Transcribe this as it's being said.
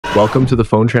Welcome to the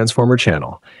Phone Transformer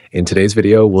channel. In today's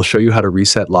video, we'll show you how to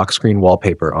reset lock screen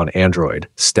wallpaper on Android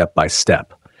step by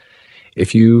step.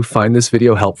 If you find this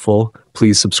video helpful,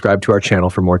 please subscribe to our channel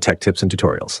for more tech tips and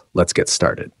tutorials. Let's get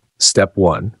started. Step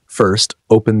 1. First,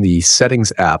 open the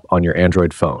Settings app on your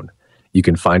Android phone. You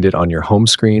can find it on your home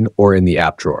screen or in the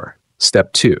app drawer.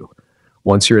 Step 2.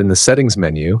 Once you're in the Settings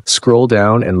menu, scroll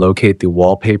down and locate the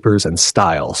Wallpapers and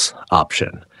Styles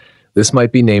option. This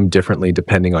might be named differently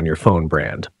depending on your phone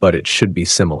brand, but it should be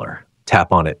similar.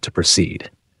 Tap on it to proceed.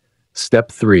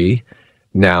 Step 3.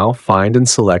 Now find and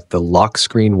select the lock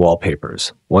screen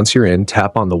wallpapers. Once you're in,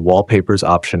 tap on the Wallpapers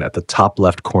option at the top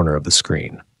left corner of the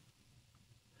screen.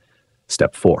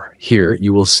 Step 4. Here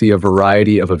you will see a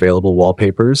variety of available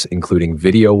wallpapers, including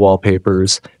video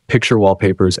wallpapers, picture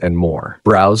wallpapers, and more.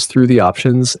 Browse through the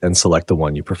options and select the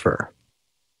one you prefer.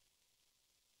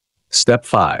 Step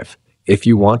 5. If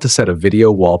you want to set a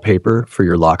video wallpaper for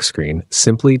your lock screen,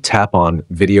 simply tap on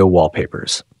Video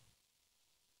Wallpapers.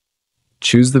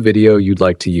 Choose the video you'd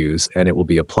like to use and it will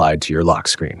be applied to your lock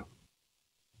screen.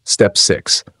 Step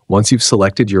 6. Once you've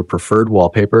selected your preferred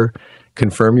wallpaper,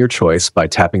 confirm your choice by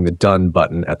tapping the Done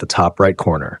button at the top right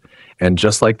corner. And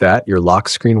just like that, your lock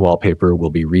screen wallpaper will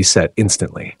be reset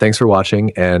instantly. Thanks for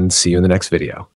watching and see you in the next video.